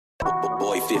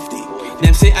Boy 50.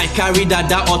 Them say I carry that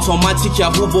automatic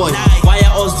Yahoo boy. Wire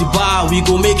us the bar, we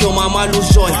go make your mama lose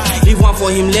joy. Leave one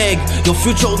for him leg, your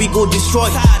future we go destroy.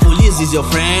 Police is your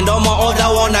friend, all my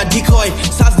other one a decoy.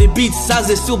 Saz the beat, Saz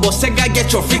the still, but Sega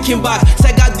get your freaking back.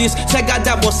 Sega this, Sega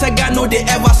that, but Sega know they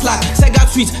ever slack. Sega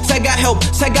tweet, Sega help,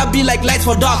 Sega be like light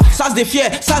for dark. Saz the fear,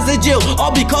 Saz the jail,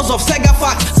 all because of Sega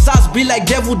fact. Saz be like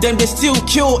devil, them they still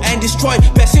kill and destroy.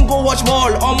 Person go watch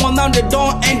ball, all now they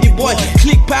don't end the boy.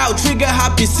 Click pow, trigger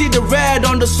happy, see the red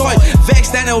on the soil.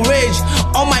 Vexed and enraged,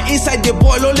 on my inside the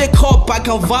boil. Only cup I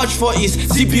can vouch for is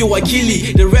CP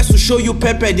Wakili. The rest will show you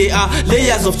pepper, they are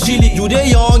layers of chili. You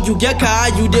they young, you get car,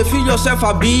 you they feel yourself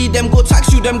a beat. Them go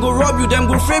tax you, them go rob you, them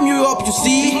go frame you up, you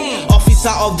see.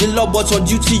 Officer of the law, but on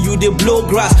duty you they blow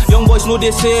grass. Young boys know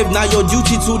they save, now your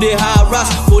duty to they harass.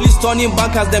 Police turning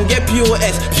bankers, them get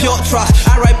POS, pure trust.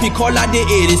 RIP caller day,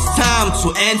 it is time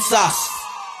to end SARS.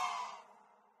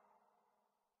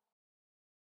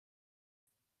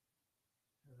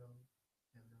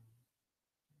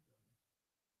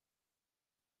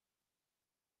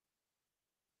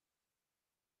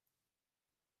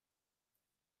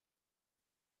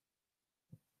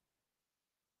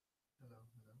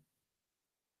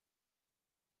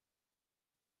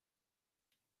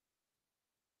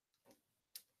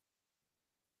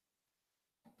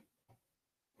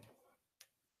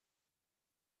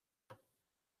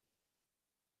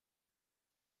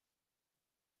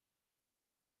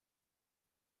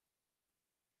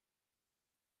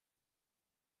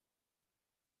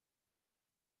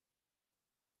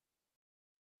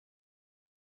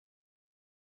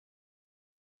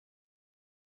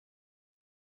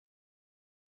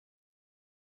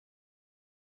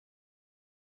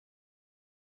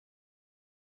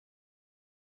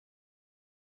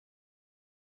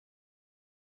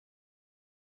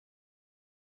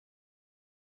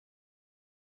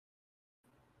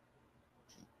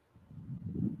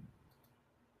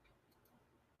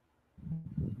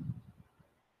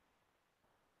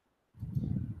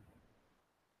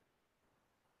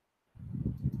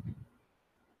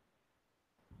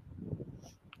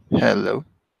 Hello.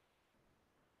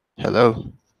 Hello.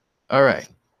 All right.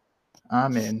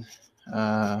 I'm in.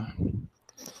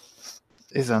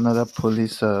 Is another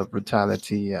police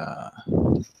brutality.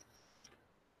 Sorry,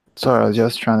 I was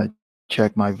just trying to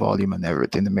check my volume and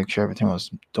everything to make sure everything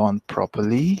was done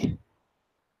properly.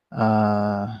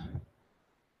 Yeah,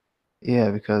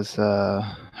 because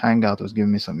Hangout was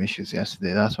giving me some issues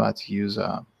yesterday. That's why I had to use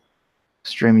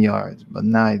StreamYard. But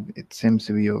now it seems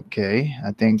to be okay.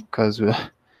 I think because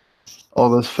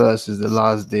August 1st is the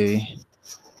last day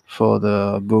for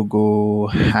the Google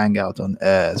Hangout on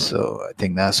air. So I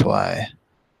think that's why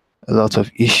a lot of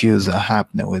issues are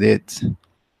happening with it.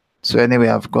 So anyway,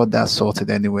 I've got that sorted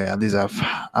anyway. At least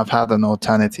I've had an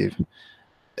alternative.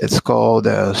 It's called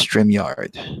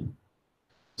StreamYard.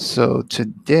 So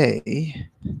today,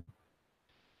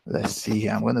 let's see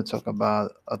here. I'm going to talk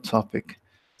about a topic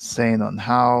saying on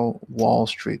how Wall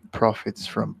Street profits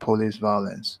from police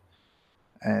violence.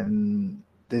 And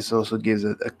this also gives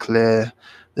a clear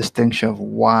distinction of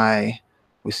why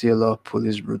we see a lot of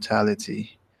police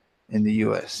brutality in the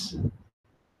US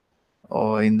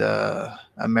or in the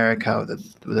America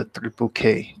with the triple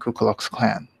K, Ku Klux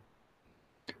Klan.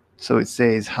 So it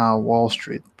says how Wall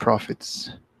Street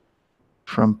profits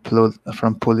from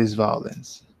police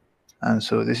violence. And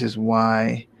so this is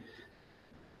why,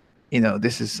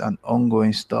 this is an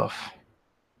ongoing stuff,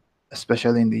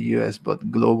 especially in the US, but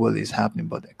globally it's happening,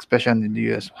 but especially in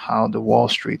the US, how the Wall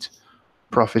Street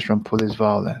profits from police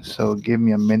violence. So give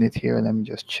me a minute here. Let me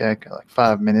just check, like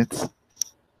 5 minutes.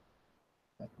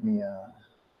 Let me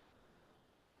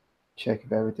check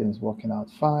if everything is working out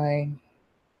fine.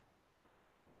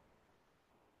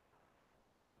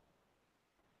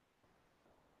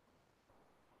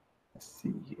 Let's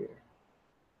see here.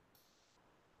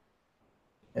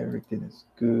 Everything is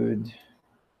good.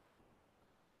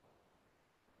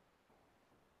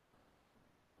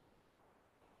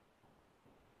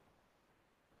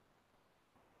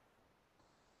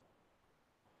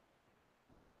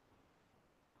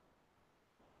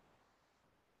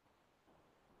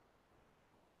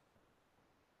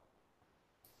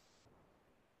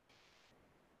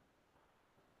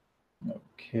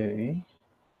 Okay.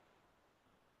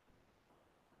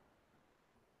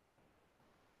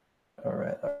 All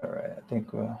right. I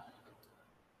think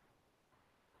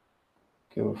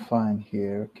we're fine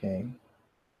here. Okay.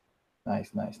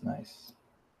 Nice.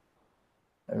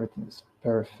 Everything is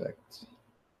perfect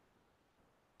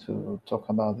to talk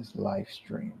about this live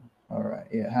stream. All right.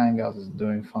 Yeah, Hangout is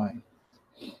doing fine.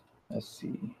 Let's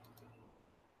see.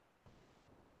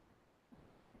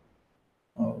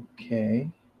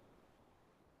 Okay.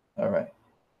 All right.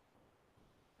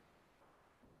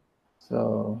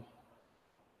 So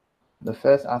the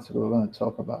first article we're going to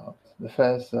talk about, the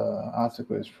first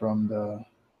article is from the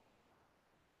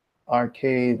I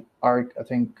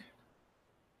think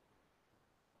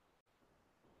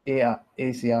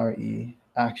ACRE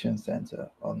Action Center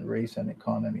on Race and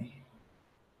Economy.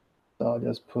 So I'll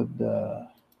just put the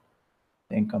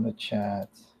link on the chat.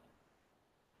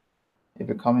 If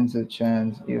you come into the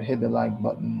chat, you hit the like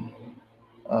button,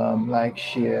 like,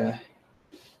 share,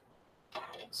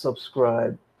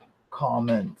 subscribe,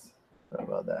 comment. Sorry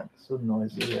about that. It's so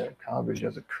noisy here. Calgary is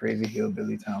just a crazy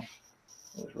hillbilly town.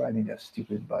 I was riding their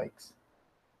stupid bikes.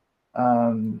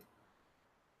 Um,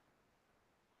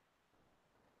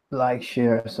 like,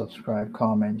 share, subscribe,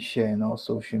 comment, share in all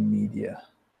social media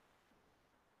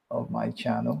of my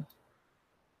channel.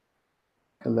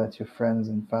 You can let your friends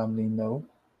and family know.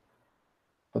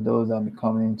 For those that will be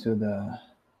coming into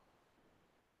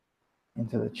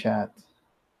the chat,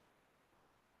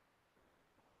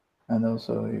 and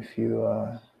also if you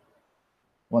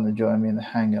want to join me in the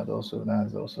hangout, also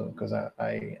that's also because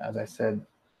I as I said,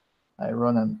 I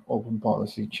run an open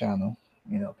policy channel.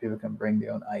 People can bring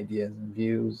their own ideas and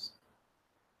views.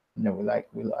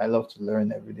 I love to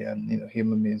learn every day, and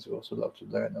human beings we also love to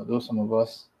learn. Although some of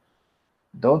us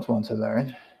don't want to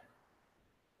learn,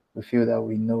 we feel that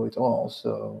we know it all.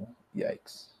 So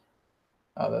yikes,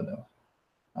 I don't know.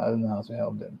 I don't know how to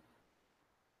help them.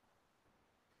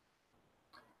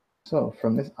 So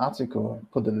from this article, I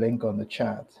put the link on the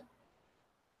chat.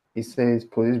 It says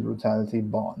police brutality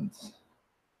bonds.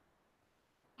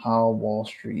 How Wall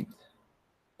Street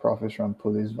profits from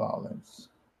police violence.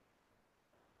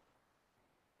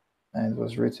 And it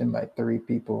was written by three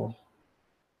people.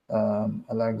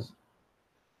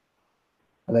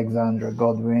 Alexandra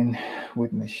Godwin,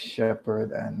 Whitney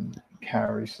Shepard, and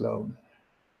Carrie Sloan.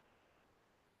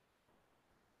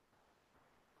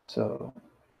 So,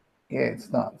 yeah, it's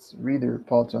nuts. Read the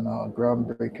report on our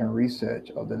groundbreaking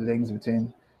research of the links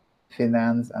between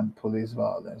finance and police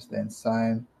violence, then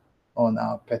sign on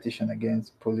our petition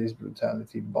against police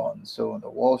brutality bonds. So on the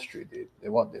Wall Street,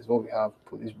 what we have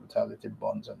police brutality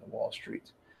bonds on the Wall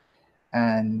Street,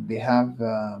 and they have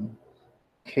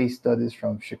case studies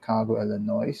from Chicago,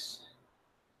 Illinois,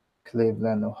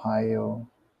 Cleveland, Ohio,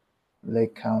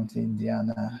 Lake County,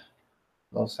 Indiana,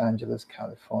 Los Angeles,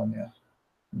 California,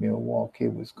 Milwaukee,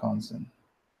 Wisconsin.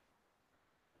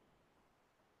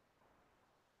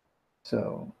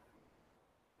 So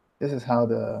this is how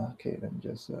okay, let me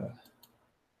just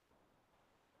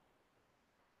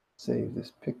save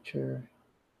this picture.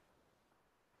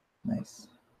 Nice.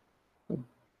 Good.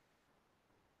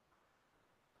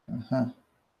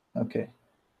 Okay.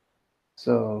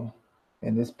 So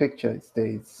in this picture, it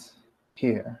states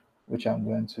here, which I'm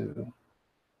going to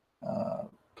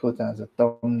put as a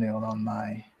thumbnail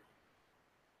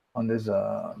on this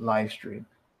live stream.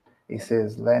 It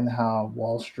says, "Learn how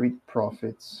Wall Street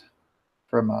profits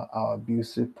from our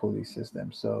abusive police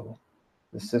system." So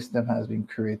the system has been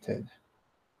created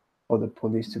for the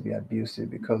police to be abusive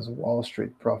because Wall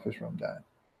Street profits from that.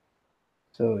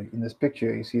 So in this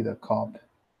picture, you see the cop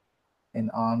in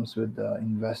arms with the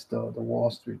investor, the Wall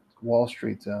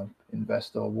Street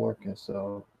investor worker.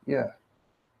 So yeah,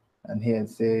 and here it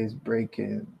says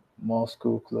breaking, more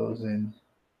school closing,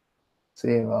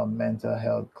 save our mental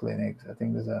health clinics. I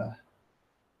think there's a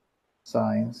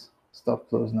signs. Stop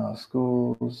closing our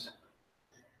schools.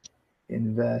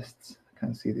 Invest. I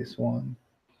can see this one.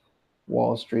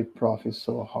 Wall Street profits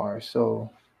so hard. So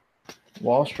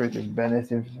Wall Street is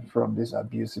benefiting from this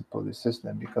abusive police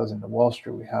system because in the Wall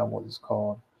Street we have what is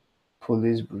called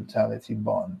police brutality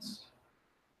bonds.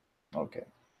 Okay.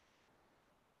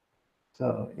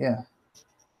 So yeah.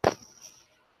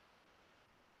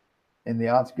 In the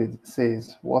article it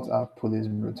says, what are police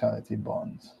brutality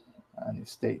bonds? And it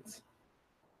states,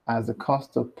 as the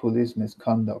cost of police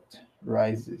misconduct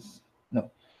rises, no,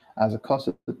 as the cost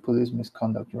of the police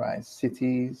misconduct rise,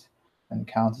 cities and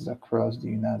counties across the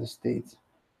United States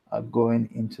are going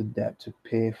into debt to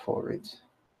pay for it.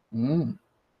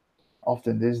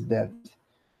 Often this debt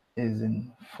is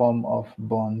in form of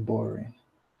bond borrowing.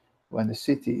 When the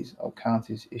cities or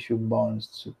counties issue bonds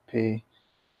to pay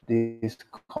this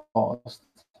cost,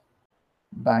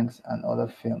 banks and other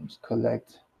firms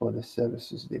collect for the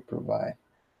services they provide,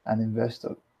 and the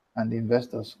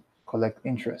investors collect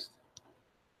interest.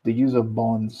 The use of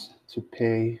bonds to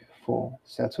pay for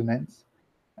settlements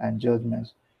and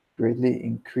judgments greatly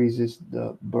increases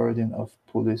the burden of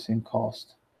policing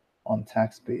costs on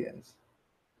taxpayers,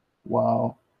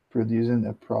 while producing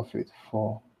a profit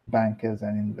for bankers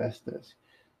and investors.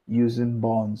 using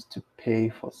bonds to pay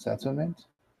for settlement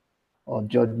or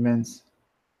judgments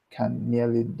can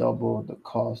nearly double the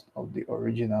cost of the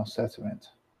original settlement.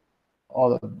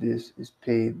 All of this is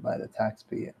paid by the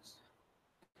taxpayers.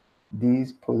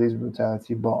 These police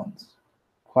brutality bonds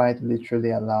quite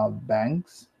literally allow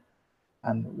banks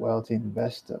and wealthy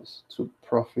investors to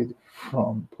profit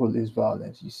from police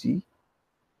violence. You see,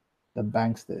 the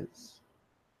banksters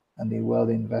and the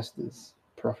wealthy investors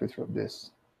profit from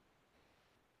this.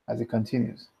 As it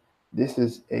continues, this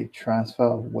is a transfer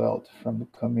of wealth from the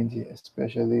community,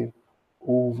 especially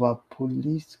over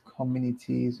police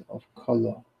communities of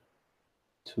color,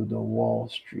 to the Wall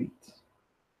Street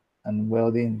and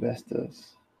wealthy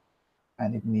investors,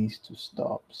 and it needs to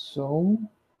stop. So,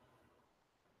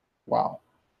 wow,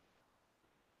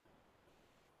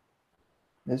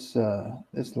 this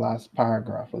last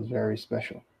paragraph was very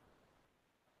special.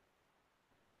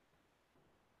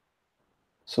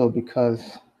 So,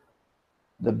 because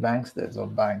the banksters or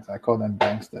banks, I call them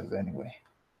banksters anyway,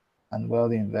 and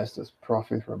wealthy investors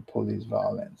profit from police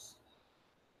violence.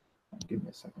 Give me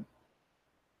a second.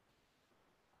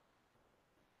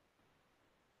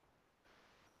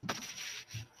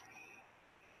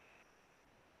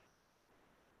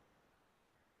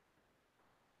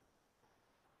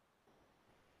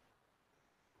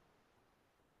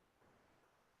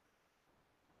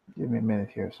 Give me a minute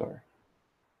here, sorry.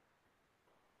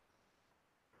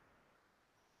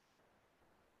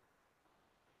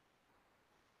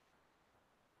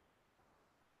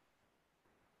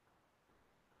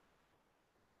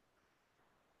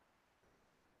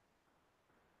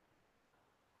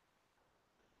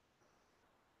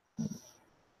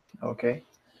 Okay,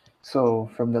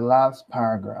 so from the last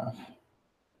paragraph,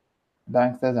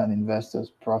 banksters and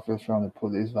investors profit from the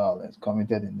police violence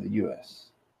committed in the US.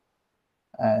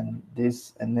 And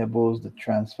this enables the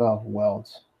transfer of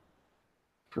wealth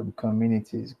from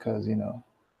communities because, the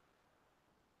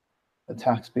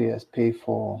taxpayers pay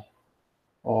for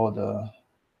all the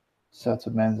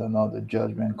settlements and all the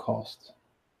judgment costs.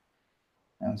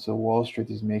 And so Wall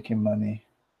Street is making money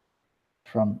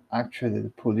from actually the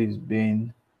police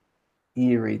being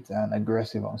irate and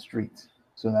aggressive on streets.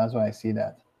 So that's why I see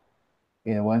that.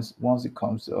 Once it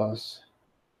comes to us,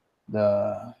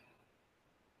 the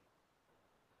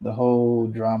the whole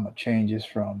drama changes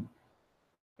from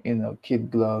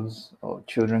kid gloves or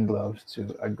children gloves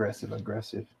to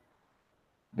aggressive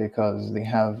because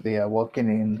they are working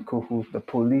in cahoots. The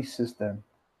police system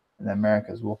in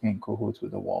America is working in cahoots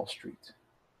with the Wall Street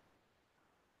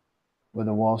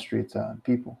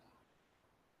people.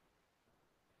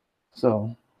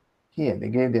 So here they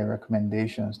gave their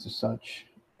recommendations to such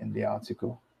in the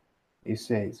article. It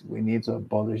says we need to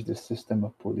abolish the system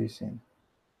of policing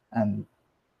and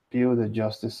build a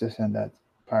justice system that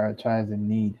prioritizes the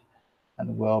need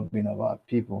and well-being of our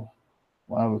people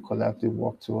while we collectively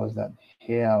work towards that.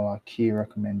 Here are our key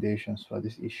recommendations for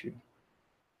this issue.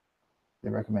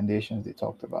 The recommendations they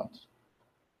talked about.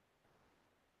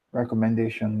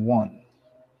 Recommendation 1.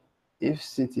 If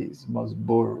cities must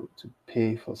borrow to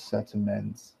pay for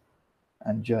settlements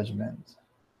and judgments,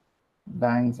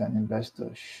 banks and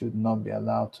investors should not be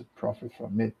allowed to profit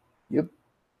from it. Yep.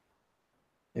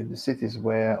 If the cities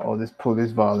where all this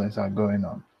police violence are going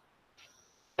on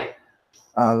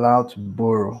are allowed to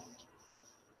borrow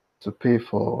to pay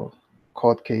for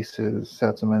court cases,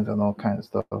 settlements, and all kinds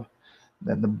of stuff,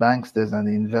 then the banksters and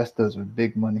the investors with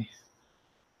big money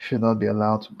should not be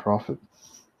allowed to profit.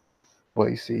 But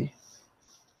you see,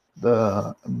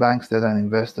 the banksters and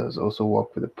investors also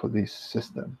work with the police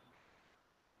system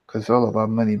because it's all about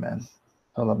money, man. It's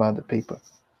all about the paper.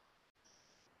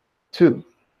 2,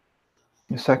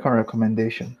 the second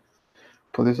recommendation,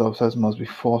 police officers must be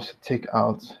forced to take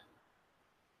out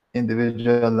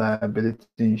individual liability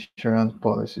insurance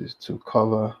policies to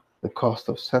cover the cost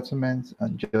of settlements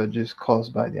and judges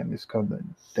caused by their misconduct.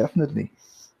 Definitely.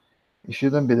 It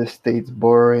shouldn't be the states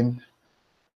borrowing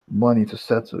money to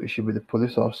settle. It should be the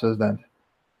police officers that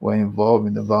were involved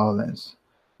in the violence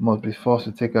must be forced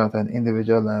to take out an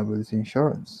individual liability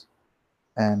insurance.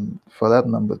 And for that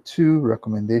number 2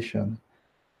 recommendation,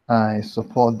 I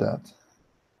support that.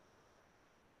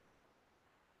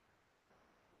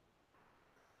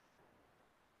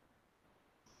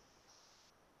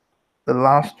 The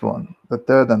last one, the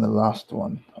third and the last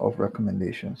one of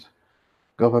recommendations,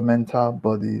 governmental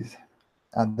bodies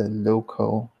at the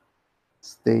local,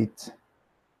 state,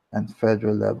 and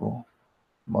federal level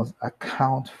must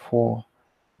account for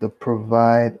the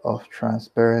provide of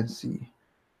transparency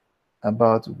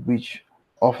about which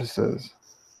officers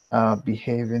are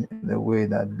behaving in a way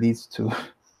that leads to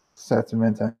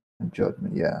settlement and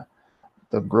judgment. Yeah,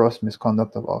 the gross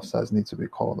misconduct of officers need to be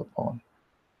called upon.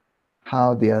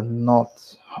 How they are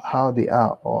not, how they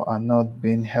are or are not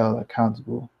being held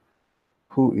accountable,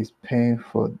 who is paying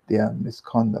for their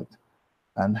misconduct,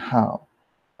 and how,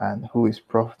 and who is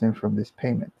profiting from these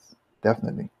payments.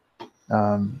 Definitely.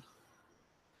 Um,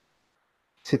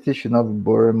 Cities should not be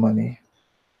borrowing money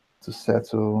to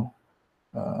settle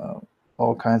uh,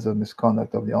 all kinds of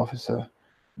misconduct of the officer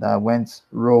that went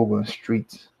rogue on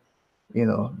streets,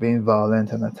 being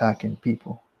violent and attacking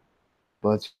people.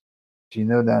 But you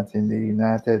know that in the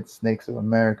United Snakes of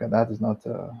America, that is not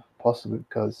possible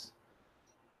because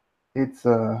it's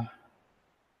the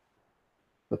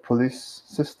police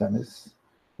system is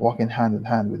working hand in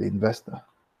hand with the investor,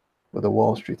 with the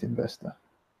Wall Street investor,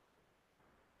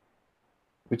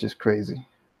 which is crazy,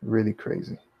 really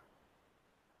crazy.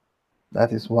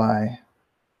 That is why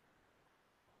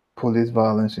police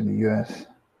violence in the US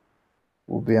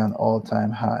will be an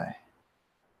all-time high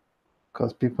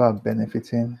because people are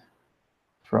benefiting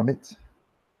from it.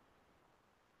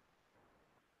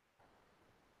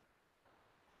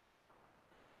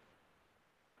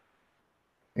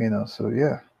 So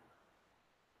yeah,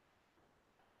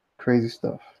 crazy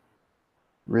stuff,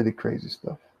 really crazy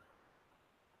stuff.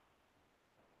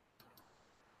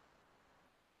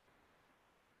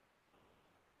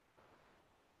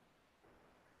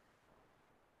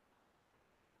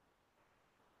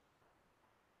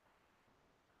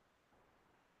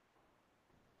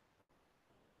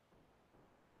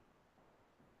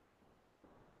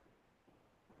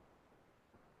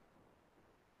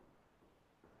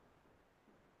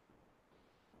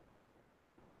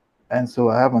 And so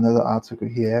I have another article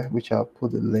here, which I'll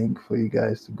put a link for you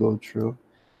guys to go through.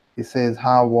 It says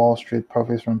how Wall Street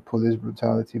profits from police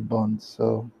brutality bonds.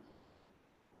 So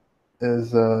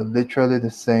it's literally the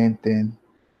same thing.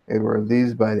 It was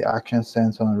released by the Action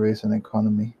Center on Race and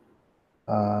Economy.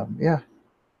 Yeah,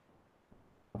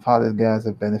 of how these guys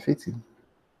are benefiting.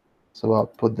 So I'll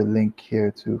put the link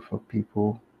here too for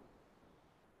people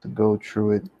to go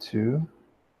through it too.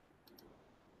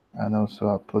 And also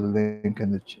I'll put a link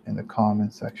in the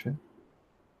comment section.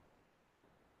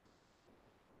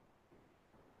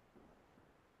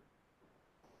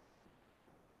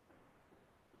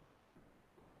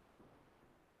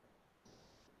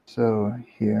 So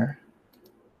here,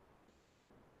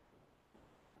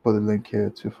 put a link here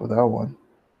too for that one.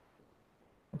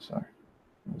 I'm sorry,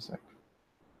 one sec.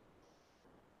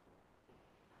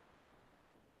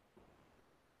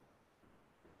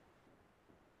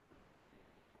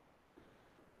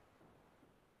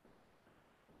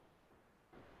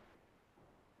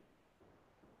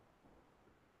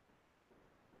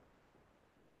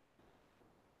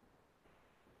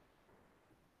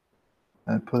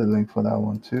 And put a link for that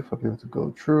one too for people to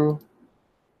go through.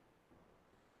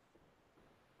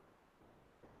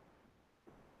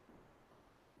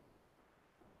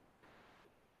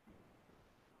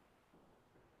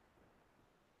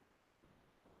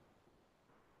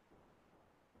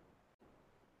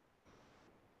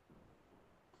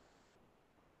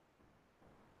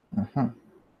 Mhm.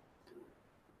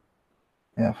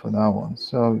 Yeah, for that one.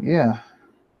 So yeah,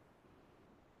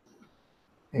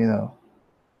 you know,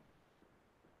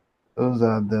 those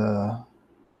are the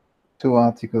two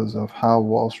articles of how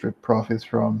Wall Street profits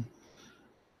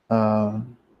uh,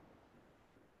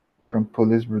 from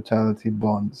police brutality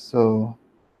bonds. So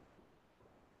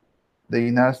the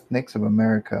United States of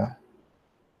America,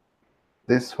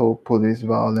 this whole police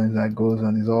violence that goes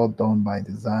on is all done by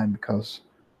design because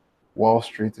Wall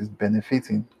Street is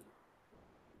benefiting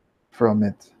from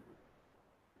it.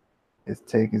 Is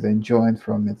enjoying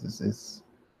from it.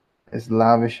 It's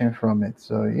lavishing from it.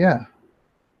 So yeah,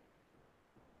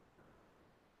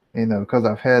 because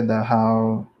I've heard that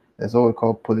how there's what we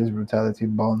call police brutality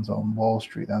bonds on Wall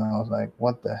Street, and I was like,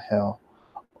 what the hell?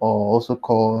 Or also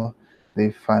called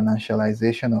the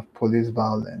financialization of police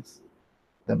violence,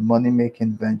 the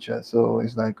money-making venture. So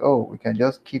it's like, oh, we can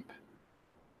just keep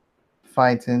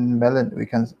fighting melon. We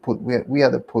can put we are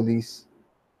the police.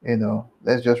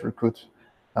 Let's just recruit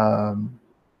um,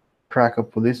 cracker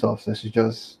police officers to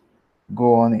just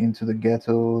go on into the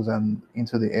ghettos and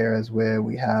into the areas where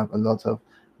we have a lot of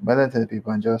militant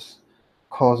people and just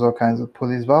cause all kinds of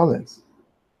police violence.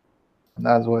 And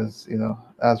that's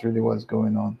really what's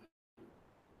going on.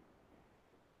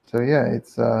 So yeah,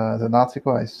 it's an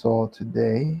article I saw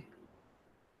today,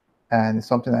 and it's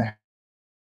something I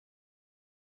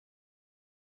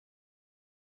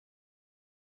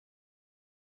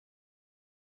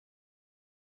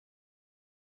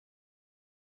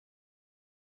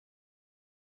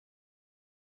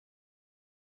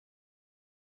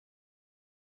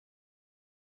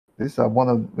These are one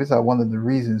of the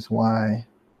reasons why,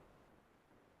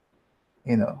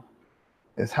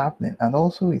 it's happening. And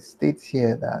also it states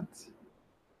here that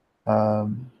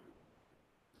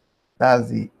that's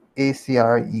the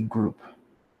ACRE group.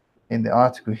 In the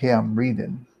article here I'm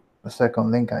reading, the second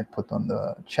link I put on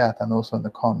the chat and also in the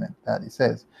comment, that it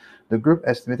says the group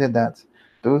estimated that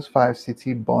those 5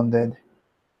 cities bonded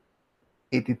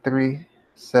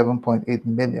 7.8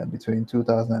 million between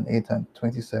 2008 and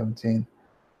 2017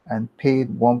 and paid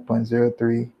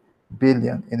 1.03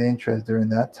 billion in interest during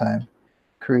that time,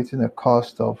 creating a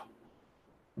cost of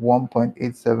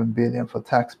 1.87 billion for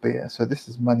taxpayers. So this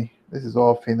is money. This is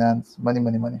all finance,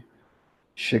 money.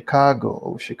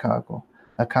 Chicago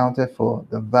accounted for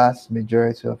the vast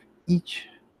majority of each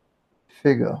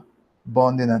figure,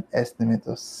 bonding an estimate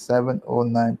of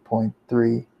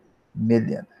 709.3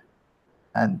 million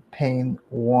and paying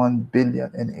 1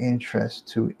 billion in interest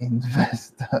to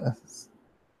investors.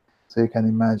 So you can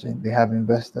imagine they have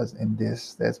investors in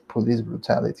this. There's police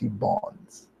brutality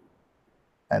bonds.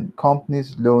 And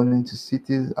companies loaning to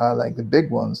cities are like the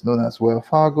big ones, known as Wells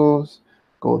Fargo's,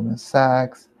 Goldman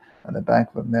Sachs, and the Bank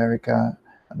of America,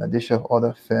 and a dish of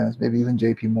other firms, maybe even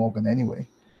JP Morgan anyway,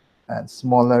 and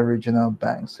smaller regional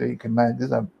banks. So you can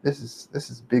imagine this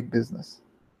is big business.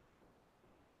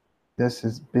 This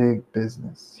is big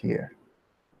business here.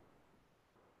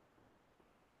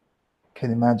 Can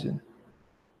you imagine?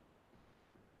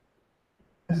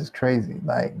 This is crazy.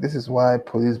 Like, this is why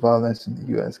police violence in the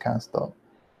US can't stop,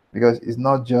 because it's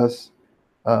not just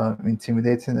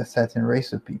intimidating a certain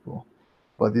race of people,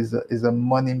 but is a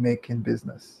money-making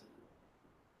business.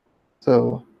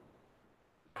 So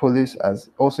police, as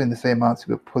also in the same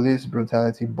article, police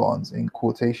brutality bonds, in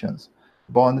quotations,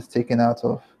 bonds taken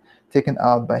out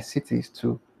by cities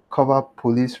to cover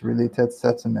police-related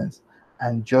settlements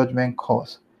and judgment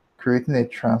costs, creating a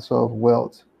transfer of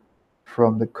wealth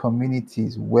from the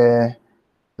communities where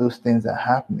those things are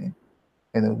happening,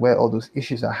 and where all those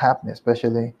issues are happening,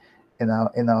 especially in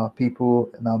our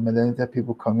melanated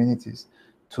people communities,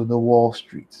 to the Wall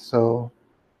Street. So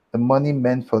the money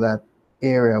meant for that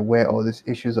area where all these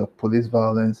issues of police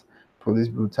violence, police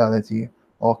brutality,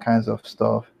 all kinds of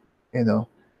stuff,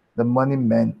 the money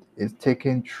meant is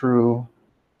taken through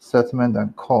settlement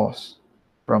and costs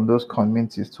from those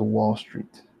communities to Wall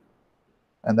Street.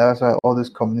 And that's why all these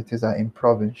communities are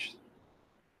impoverished.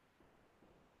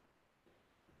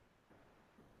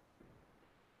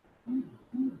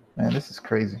 Man, this is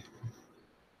crazy.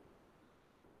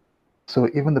 So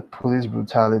even the police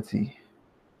brutality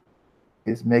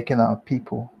is making our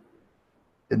people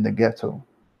in the ghetto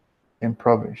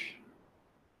impoverished.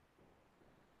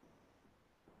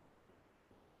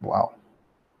 Wow.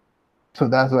 So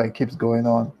that's why it keeps going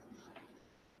on.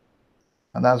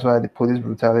 And that's why the police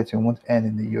brutality won't end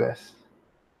in the US,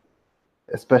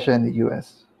 especially in the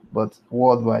US. But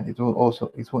worldwide, it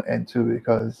won't end too,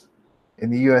 because in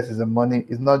the US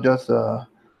it's not just a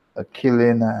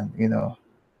killing and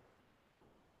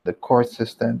the court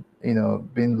system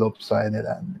being lopsided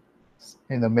and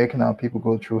making our people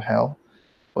go through hell,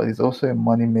 but it's also a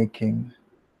money making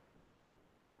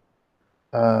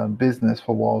business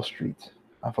for Wall Street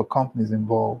and for companies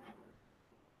involved,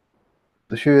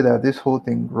 to show you that this whole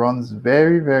thing runs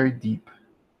very, very deep.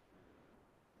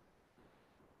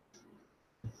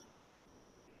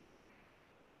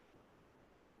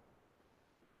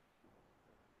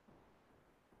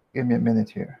 Give me a minute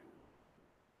here.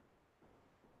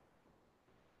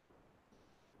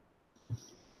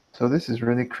 So this is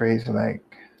really crazy. Like,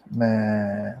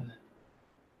 man,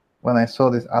 when I saw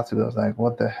this article, I was like,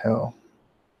 what the hell?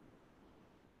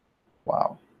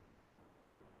 Wow.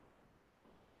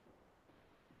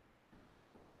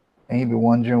 And you'd be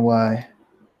wondering why,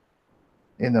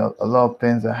 a lot of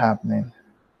things are happening.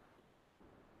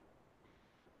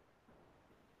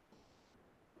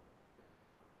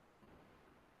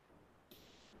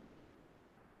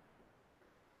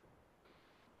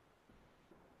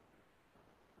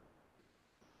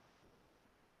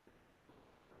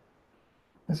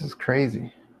 This is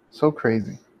crazy. So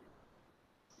crazy.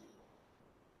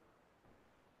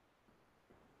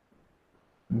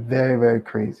 Very, very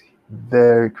crazy.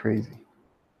 Very crazy.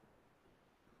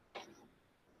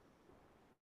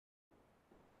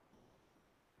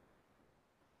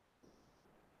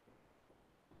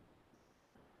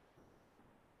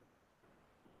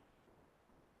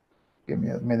 Give me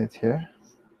a minute here.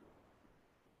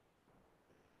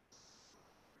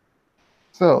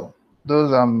 So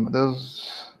those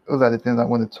are the things I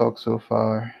want to talk so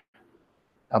far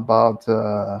about.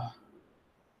 Those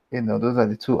are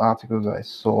the two articles I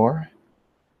saw,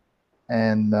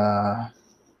 and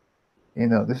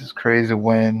This is crazy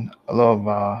when a lot of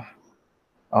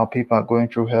our people are going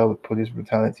through hell with police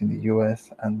brutality in the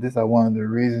US, and these are one of the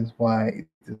reasons why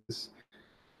it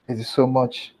is so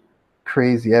much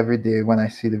crazy every day when I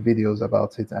see the videos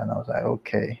about it, and I was like,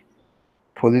 okay,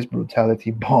 police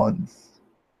brutality bonds.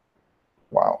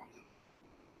 Wow.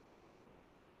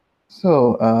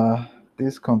 So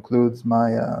this concludes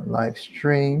my live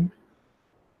stream,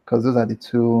 because those are the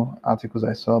two articles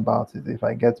I saw about it. If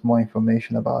I get more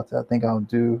information about it, I think I'll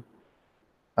do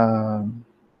um,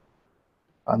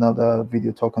 another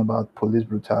video talking about police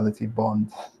brutality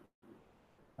bonds.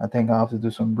 I think I have to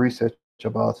do some research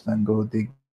about it and go dig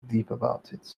deep about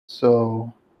it.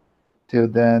 So till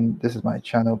then, this is my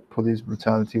channel, Police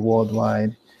Brutality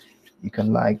Worldwide. You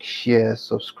can like, share,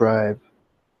 subscribe,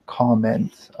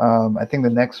 comment. I think the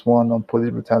next one on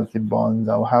police brutality bonds,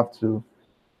 I'll have to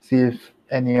see if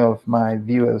any of my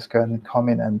viewers can come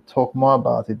in and talk more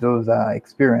about it. Those are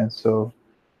experienced. So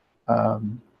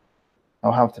um,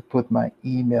 I'll have to put my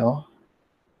email.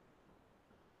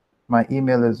 My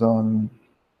email is on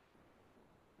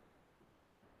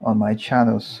my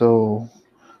channel. So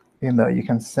you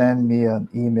can send me an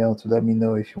email to let me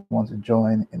know if you want to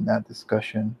join in that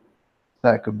discussion, so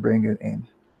I could bring it in.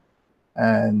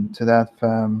 And to that,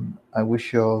 I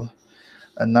wish you all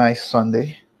a nice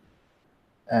Sunday,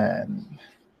 and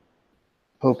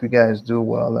hope you guys do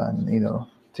well, and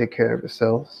take care of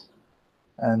yourselves.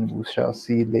 And we shall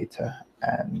see you later.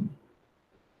 And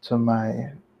to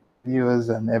my viewers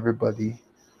and everybody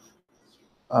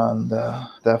that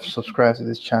have subscribed to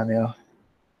this channel,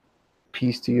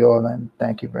 peace to you all, and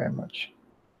thank you very much.